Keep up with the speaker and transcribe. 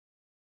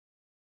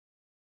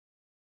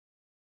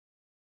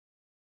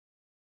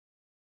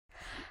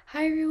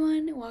Hi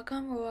everyone,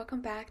 welcome or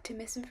welcome back to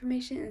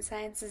Misinformation in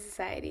Science and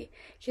Society.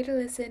 Here to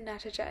listen,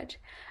 not to judge.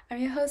 I'm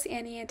your host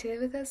Annie, and today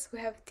with us we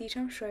have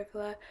Dietram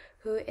Scheufele,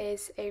 who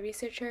is a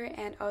researcher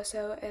and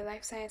also a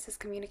life sciences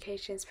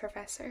communications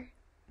professor.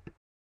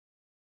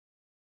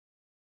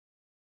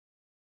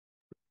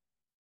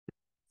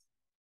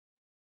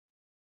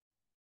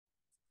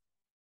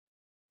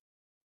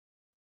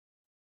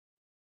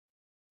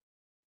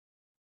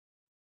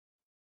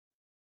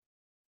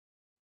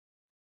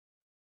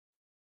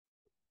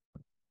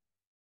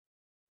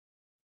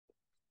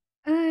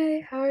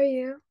 Hi, how are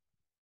you?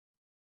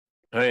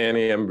 Hi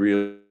Annie, I'm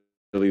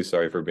really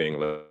sorry for being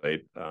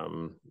late.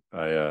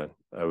 I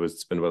was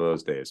it's been one of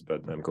those days,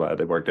 but I'm glad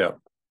it worked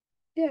out.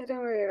 Yeah, don't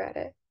worry about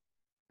it.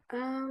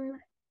 Um,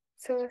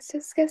 so let's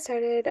just get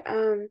started.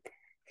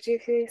 Could you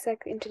please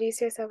introduce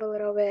yourself a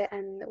little bit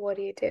and what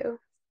do you do?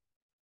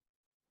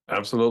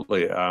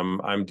 Absolutely. I'm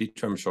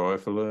Dietram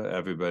Scheufele.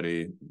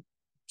 Everybody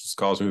just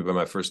calls me by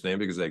my first name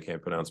because they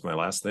can't pronounce my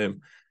last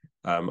name.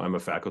 I'm a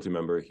faculty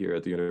member here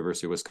at the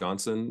University of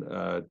Wisconsin,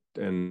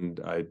 and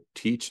I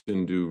teach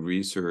and do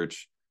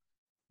research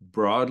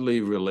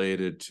broadly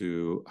related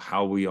to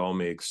how we all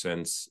make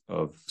sense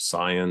of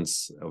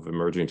science, of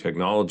emerging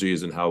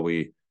technologies, and how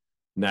we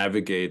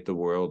navigate the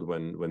world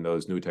when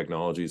those new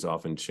technologies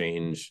often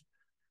change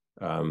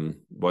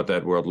what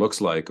that world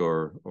looks like,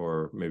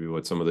 or maybe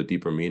what some of the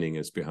deeper meaning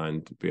is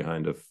behind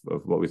of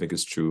what we think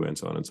is true, and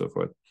so on and so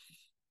forth.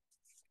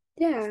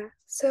 Yeah,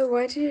 so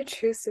why did you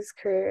choose this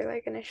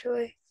career,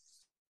 initially?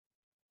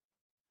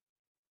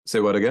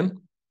 Say what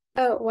again?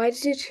 Oh, why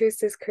did you choose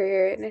this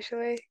career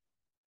initially?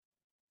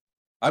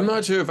 I'm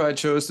not sure if I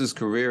chose this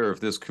career or if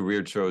this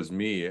career chose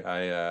me.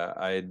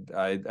 I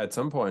at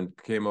some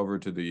point came over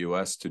to the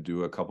U.S. to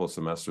do a couple of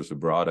semesters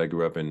abroad. I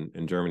grew up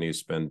in Germany,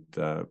 spent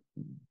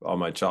all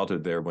my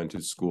childhood there, went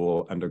to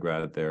school,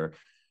 undergrad there,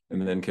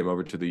 and then came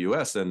over to the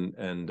U.S.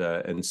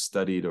 and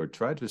studied or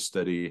tried to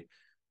study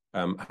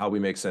how we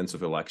make sense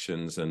of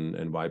elections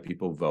and why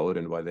people vote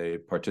and why they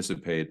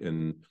participate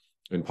in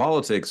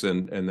politics.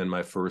 And then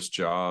my first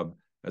job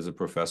as a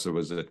professor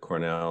was at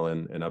Cornell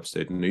in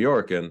upstate New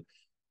York, and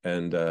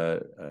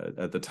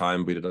at the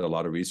time we did a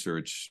lot of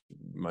research,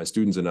 my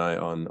students and I,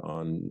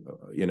 on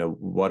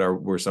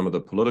what were some of the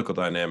political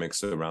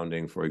dynamics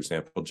surrounding, for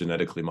example,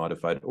 genetically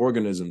modified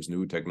organisms,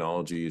 new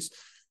technologies.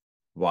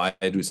 Why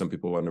do some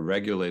people want to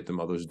regulate them,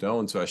 others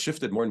don't? So I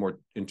shifted more and more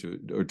into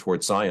or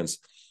towards science,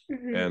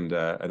 Mm-hmm. and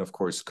of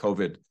course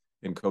COVID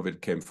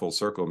came full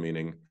circle,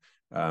 meaning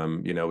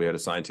we had a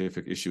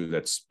scientific issue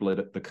that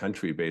split the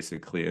country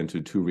basically into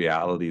two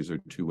realities or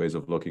two ways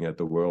of looking at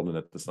the world and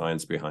at the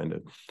science behind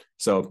it.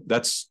 So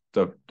that's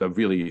the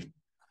really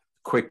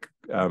quick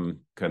kind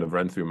of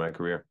run through my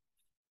career.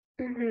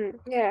 Mm-hmm.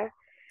 Yeah.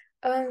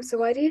 So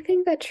why do you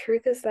think that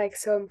truth is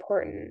so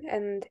important,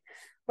 and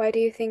why do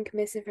you think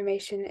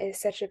misinformation is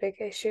such a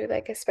big issue,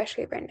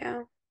 especially right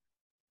now?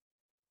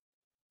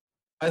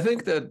 I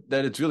think that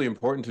it's really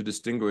important to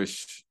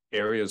distinguish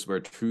areas where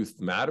truth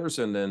matters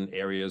and then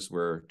areas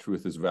where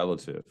truth is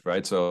relative,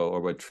 right? So, or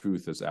where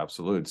truth is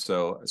absolute.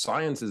 So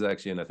science is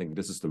actually, and I think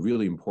this is the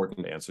really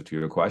important answer to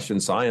your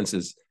question, science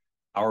is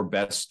our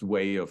best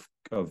way of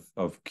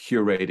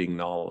curating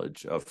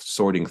knowledge, of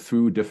sorting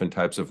through different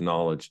types of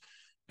knowledge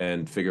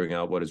and figuring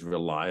out what is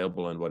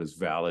reliable and what is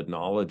valid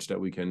knowledge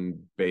that we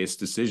can base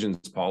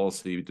decisions,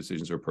 policy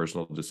decisions, or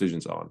personal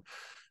decisions on.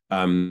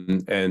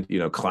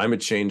 And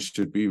climate change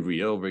should be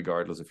real,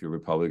 regardless if you're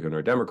Republican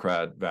or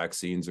Democrat.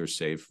 Vaccines are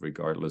safe,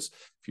 regardless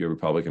if you're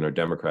Republican or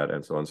Democrat,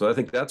 and so on. So I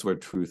think that's where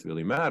truth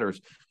really matters.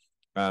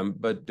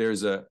 But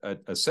there's a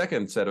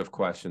second set of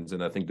questions,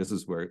 and I think this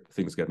is where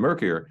things get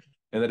murkier,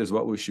 and that is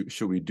what we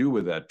should we do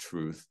with that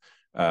truth?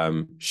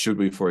 Should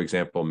we, for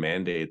example,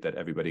 mandate that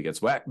everybody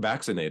gets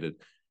vaccinated?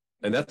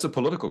 And that's a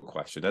political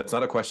question. That's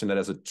not a question that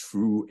has a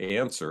true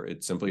answer.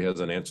 It simply has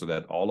an answer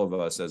that all of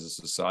us as a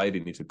society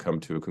need to come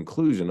to a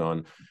conclusion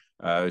on.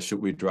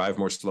 Should we drive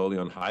more slowly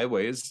on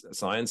highways?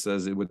 Science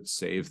says it would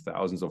save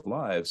thousands of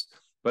lives,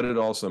 but it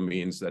also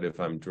means that if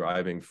I'm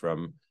driving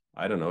from,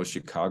 I don't know,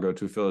 Chicago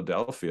to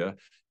Philadelphia,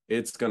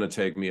 it's going to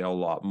take me a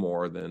lot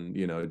more than,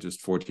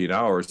 just 14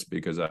 hours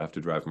because I have to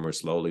drive more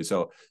slowly.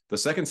 So the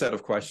second set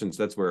of questions,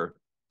 that's where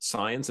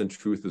science and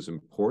truth is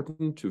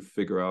important to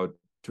figure out,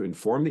 to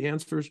inform the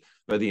answers,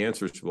 but the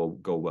answers will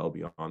go well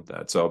beyond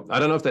that. So I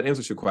don't know if that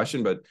answers your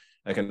question, but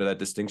I kind of that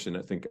distinction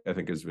I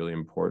think is really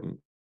important.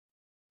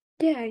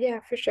 Yeah, yeah,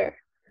 for sure.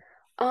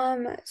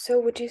 So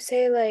would you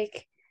say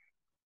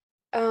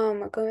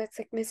going back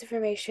to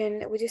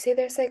misinformation, would you say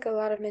there's a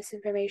lot of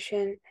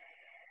misinformation?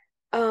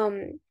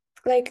 Um,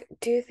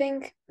 do you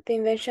think the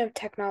invention of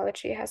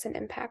technology has an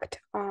impact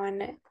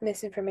on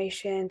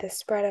misinformation, the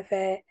spread of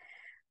it,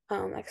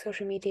 like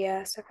social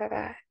media, stuff like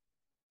that?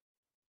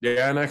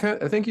 Yeah, and I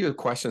think your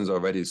questions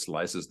already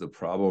slices the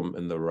problem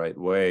in the right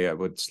way. I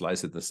would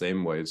slice it the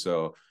same way.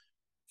 So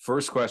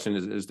first question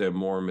is there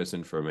more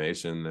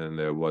misinformation than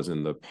there was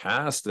in the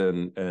past?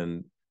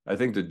 And I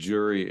think the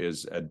jury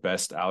is at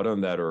best out on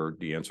that, or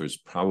the answer is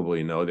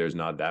probably no, there's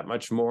not that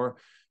much more.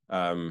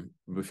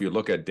 If you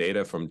look at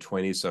data from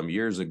 20 some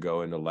years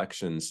ago in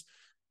elections,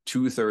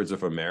 2/3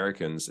 of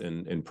Americans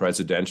in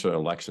presidential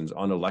elections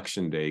on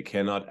election day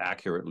could not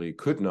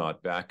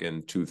back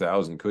in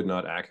 2000, could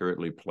not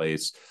accurately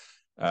place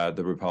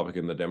the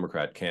Republican, the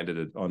Democrat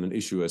candidate on an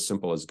issue as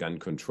simple as gun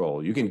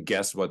control. You can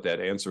guess what that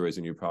answer is,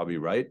 and you're probably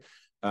right.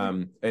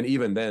 And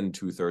even then,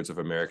 2/3 of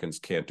Americans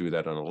can't do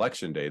that on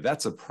election day.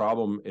 That's a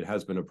problem. It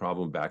has been a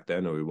problem back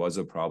then, or it was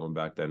a problem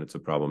back then. It's a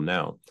problem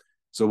now.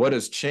 So what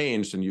has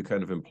changed, and you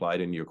kind of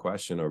implied in your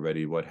question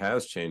already, what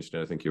has changed,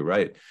 and I think you're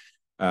right.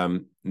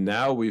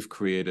 Now we've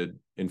created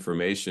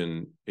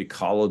information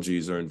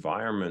ecologies or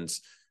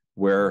environments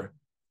where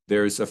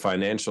there's a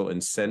financial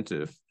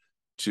incentive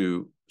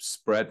to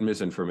spread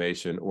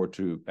misinformation or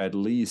to at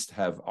least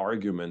have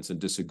arguments and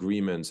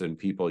disagreements and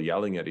people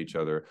yelling at each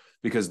other,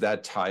 because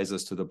that ties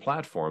us to the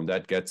platform,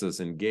 that gets us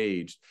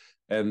engaged.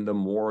 And the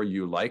more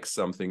you like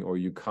something or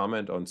you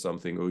comment on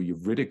something or you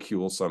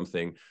ridicule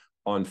something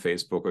on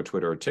Facebook or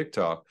Twitter or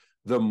TikTok,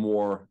 the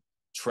more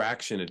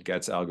traction it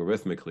gets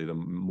algorithmically, the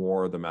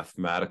more the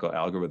mathematical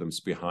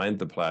algorithms behind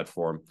the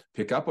platform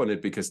pick up on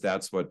it, because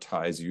that's what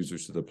ties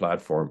users to the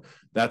platform.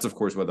 That's, of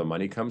course, where the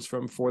money comes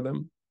from for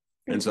them.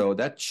 And so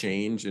that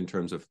change in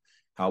terms of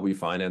how we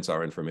finance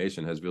our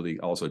information has really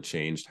also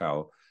changed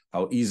how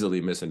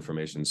easily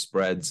misinformation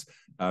spreads,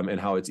 and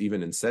how it's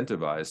even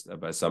incentivized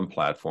by some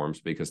platforms,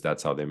 because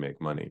that's how they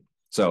make money.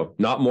 So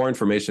not more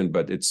information,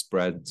 but it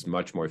spreads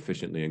much more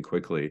efficiently and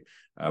quickly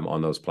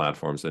on those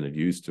platforms than it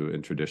used to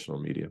in traditional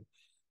media.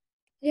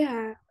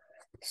 Yeah.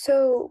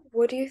 So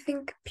what do you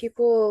think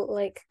people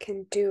like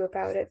can do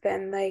about it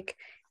then? Like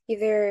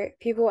either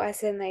people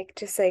as in like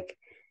just like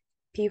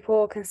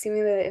people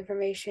consuming the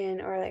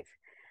information, or like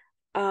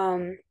I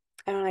don't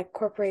know, like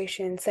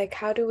corporations. Like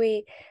how do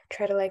we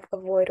try to like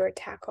avoid or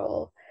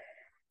tackle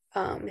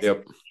Yep.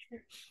 misinformation?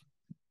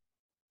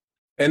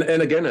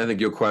 And again, I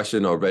think your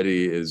question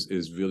already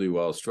is really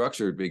well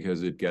structured,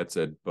 because it gets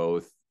at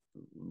both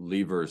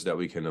levers that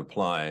we can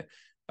apply.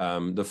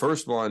 The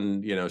first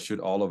one, should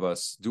all of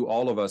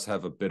us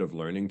have a bit of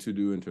learning to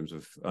do in terms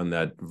of on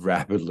that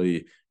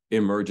rapidly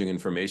emerging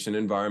information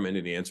environment?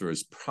 And the answer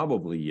is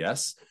probably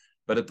yes.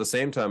 But at the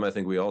same time, I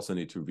think we also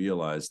need to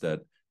realize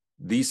that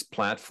these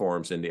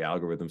platforms and the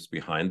algorithms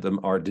behind them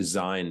are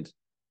designed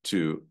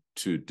to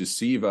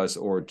deceive us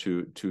or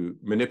to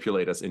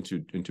manipulate us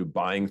into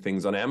buying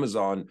things on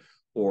Amazon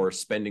or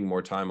spending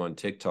more time on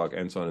TikTok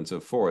and so on and so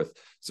forth.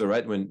 So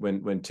right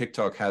when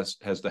TikTok has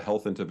the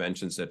health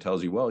interventions that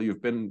tells you, well,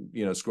 you've been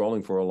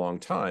scrolling for a long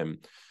time,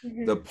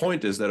 the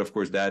point is that, of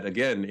course, that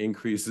again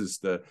increases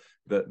the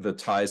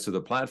ties to the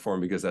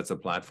platform, because that's a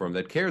platform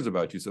that cares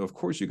about you. So of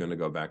course you're going to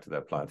go back to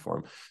that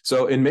platform.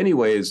 So in many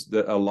ways,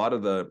 a lot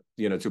of the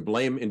to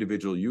blame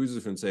individual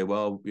users and say,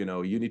 well,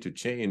 you need to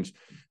change,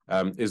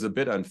 is a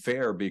bit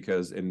unfair,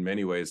 because in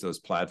many ways those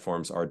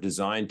platforms are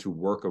designed to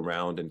work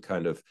around and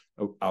kind of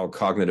our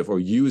cognitive, or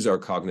use our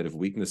cognitive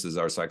weaknesses,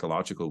 our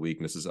psychological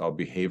weaknesses, our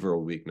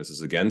behavioral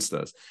weaknesses against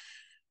us.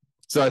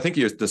 So I think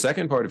the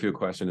second part of your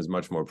question is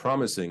much more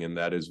promising, and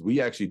that is we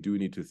actually do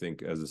need to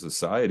think as a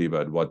society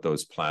about what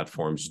those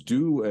platforms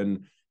do,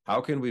 and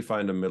how can we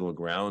find a middle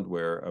ground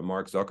where a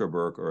Mark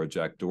Zuckerberg or a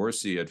Jack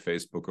Dorsey at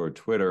Facebook or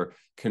Twitter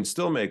can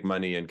still make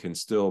money and can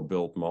still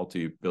build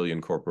multi-billion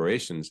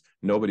corporations.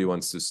 Nobody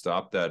wants to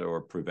stop that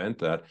or prevent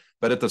that,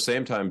 but at the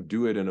same time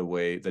do it in a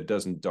way that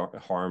doesn't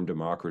harm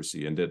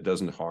democracy and that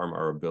doesn't harm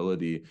our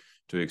ability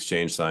to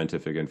exchange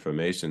scientific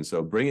information.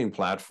 So bringing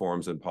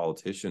platforms and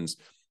politicians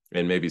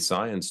and maybe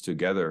science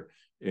together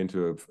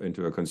into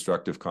a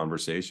constructive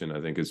conversation, I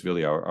think, is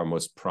really our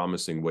most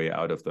promising way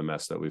out of the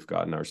mess that we've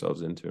gotten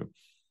ourselves into.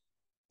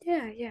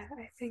 Yeah,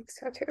 I think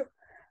so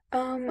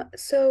too.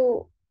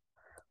 So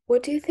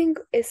what do you think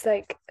is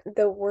like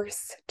the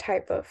worst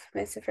type of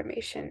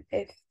misinformation,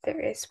 if there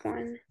is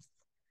one?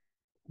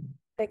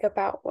 Like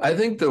about what? I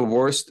think the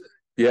worst,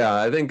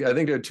 I think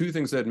there are two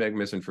things that make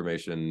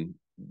misinformation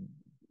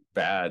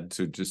bad,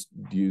 to just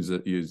use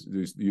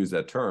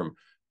that term.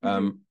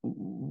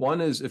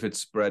 One is if it's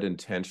spread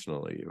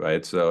intentionally,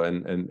 right? So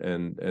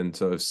and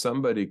so if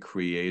somebody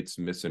creates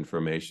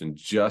misinformation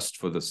just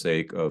for the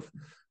sake of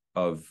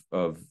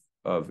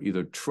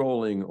either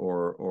trolling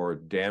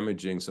or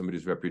damaging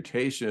somebody's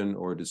reputation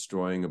or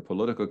destroying a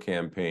political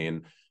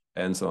campaign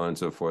and so on and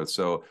so forth.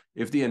 So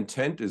if the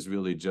intent is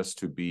really just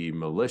to be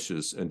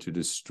malicious and to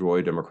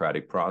destroy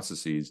democratic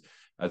processes,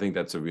 I think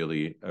that's a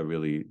really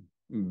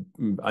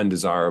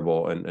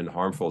undesirable and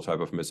harmful type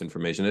of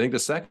misinformation. I think the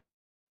second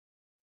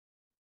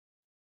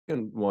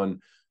one,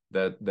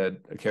 that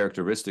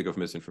characteristic of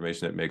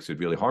misinformation that makes it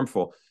really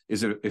harmful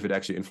is if it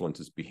actually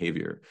influences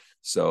behavior.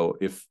 So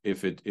if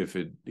it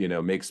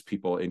makes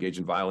people engage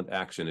in violent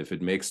action, if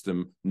it makes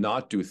them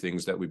not do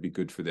things that would be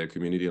good for their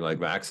community, like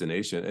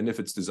vaccination, and if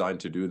it's designed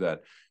to do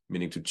that,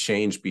 meaning to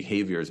change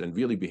behaviors and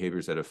really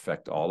behaviors that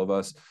affect all of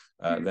us,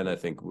 then I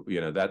think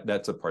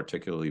that's a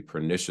particularly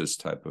pernicious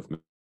type of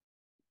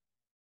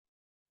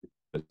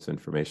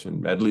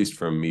misinformation, at least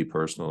from me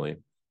personally.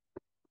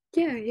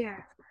 Yeah.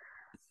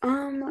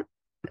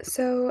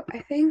 So I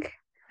think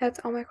That's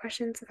all my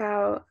questions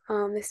about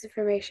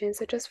misinformation.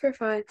 So just for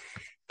fun,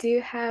 do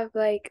you have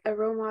like a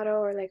role model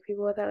or like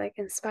people that like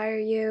inspire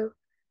you,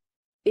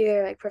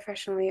 either like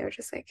professionally or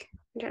just like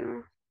in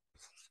general?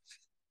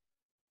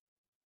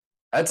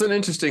 That's an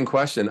interesting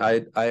question.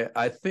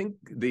 I think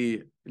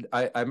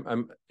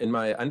I'm in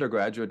my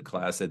undergraduate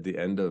class at the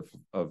end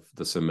of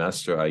the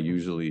semester. I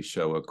usually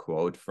show a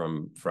quote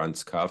from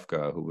Franz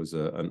Kafka, who was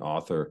an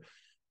author,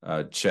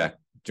 Czech,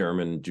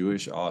 German,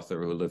 Jewish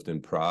author who lived in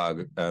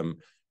Prague.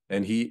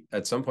 And he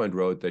at some point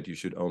wrote that you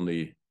should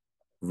only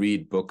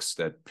read books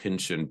that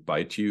pinch and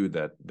bite you,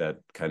 that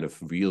kind of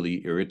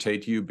really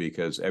irritate you,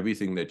 because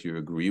everything that you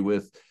agree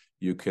with,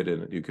 you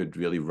could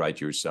really write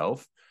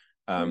yourself.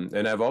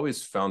 And I've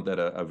always found that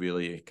a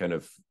really kind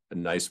of a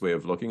nice way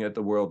of looking at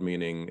the world,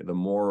 meaning the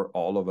more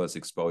all of us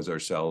expose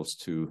ourselves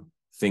to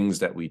things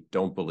that we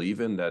don't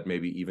believe in, that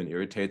maybe even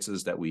irritates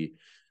us,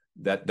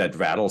 that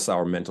rattles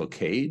our mental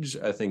cage,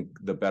 I think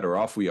the better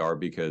off we are,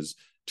 because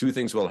two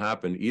things will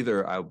happen.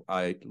 Either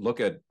I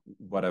look at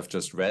what I've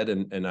just read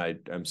and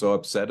I'm so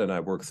upset and I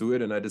work through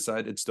it and I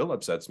decide it still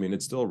upsets me and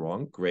it's still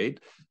wrong.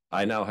 Great.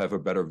 I now have a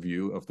better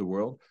view of the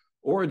world.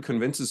 Or it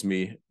convinces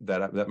me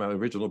that my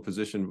original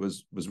position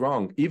was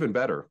wrong, even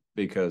better,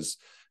 because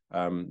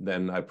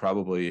then I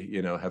probably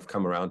have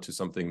come around to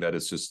something that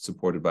is just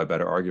supported by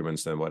better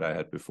arguments than what I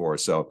had before.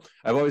 So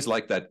I've always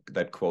liked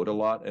that quote a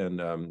lot,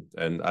 and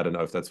I don't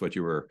know if that's what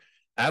you were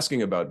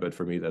asking about, but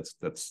for me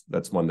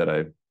that's one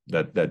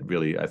that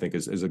really I think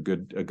is a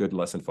good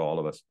lesson for all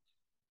of us.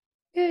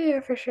 Yeah, yeah,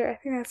 for sure. I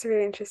think that's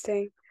really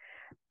interesting.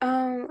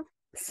 Um,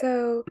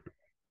 so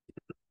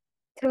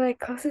to like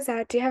close this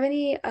out, do you have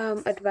any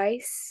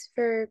advice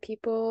for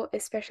people,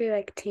 especially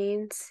like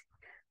teens?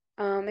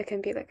 It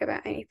can be like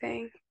about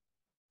anything.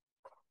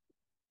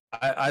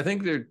 I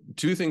think there are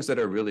two things that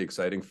are really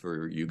exciting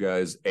for you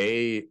guys.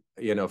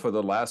 For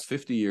the last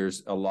 50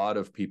 years, a lot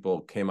of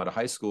people came out of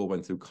high school,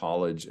 went through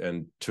college,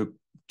 and took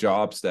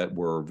jobs that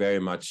were very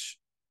much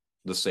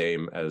the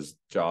same as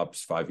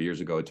jobs 5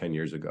 years ago, 10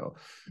 years ago.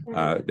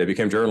 Mhm. They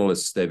became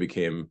journalists, they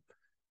became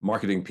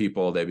marketing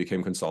people, they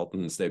became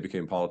consultants, they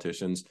became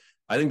politicians.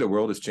 I think the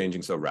world is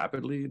changing so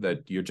rapidly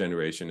that your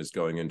generation is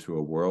going into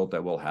a world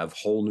that will have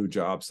whole new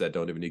jobs that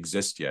don't even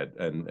exist yet.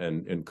 And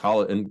in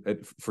college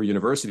and for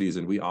universities,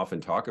 and we often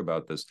talk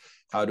about this,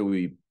 how do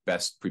we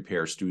best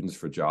prepare students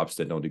for jobs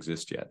that don't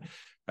exist yet?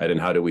 Right?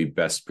 And how do we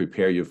best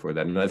prepare you for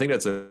that? And I think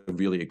that's a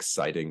really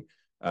exciting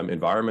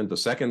environment. The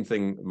second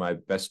thing, my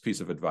best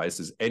piece of advice,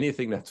 is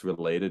anything that's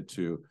related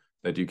to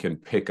that you can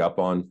pick up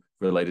on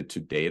related to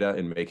data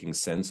and making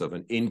sense of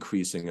an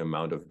increasing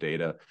amount of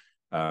data.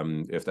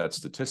 If that's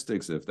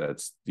statistics, if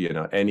that's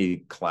any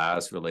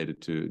class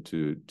related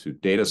to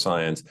data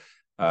science,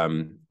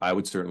 I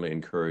would certainly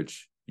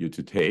encourage you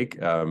to take.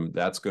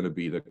 That's going to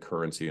be the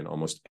currency in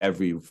almost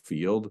every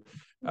field.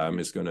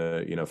 Is going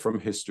to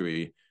from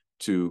history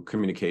to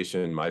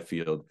communication in my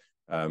field,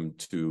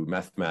 to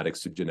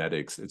mathematics, to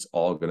genetics, it's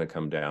all going to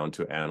come down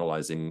to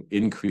analyzing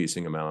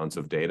increasing amounts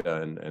of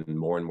data and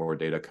more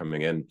data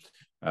coming in.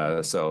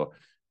 So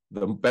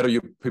the better you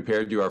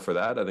prepared you are for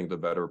that, I think the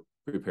better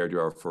prepared you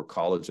are for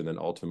college, and then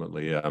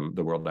ultimately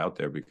the world out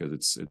there, because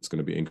it's going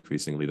to be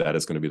increasingly that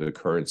is going to be the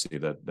currency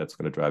that's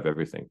going to drive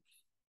everything.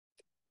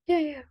 Yeah,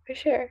 yeah, for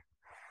sure.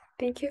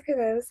 Thank you for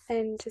those,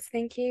 and just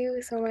thank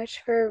you so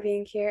much for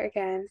being here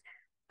again.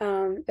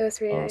 It was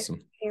really nice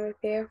Awesome. being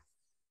with you.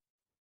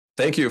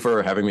 Thank you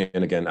for having me.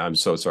 And again, I'm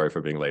so sorry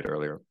for being late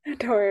earlier.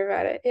 Don't worry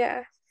about it.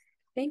 Yeah.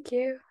 Thank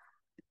you.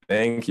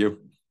 Thank you.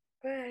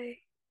 Bye.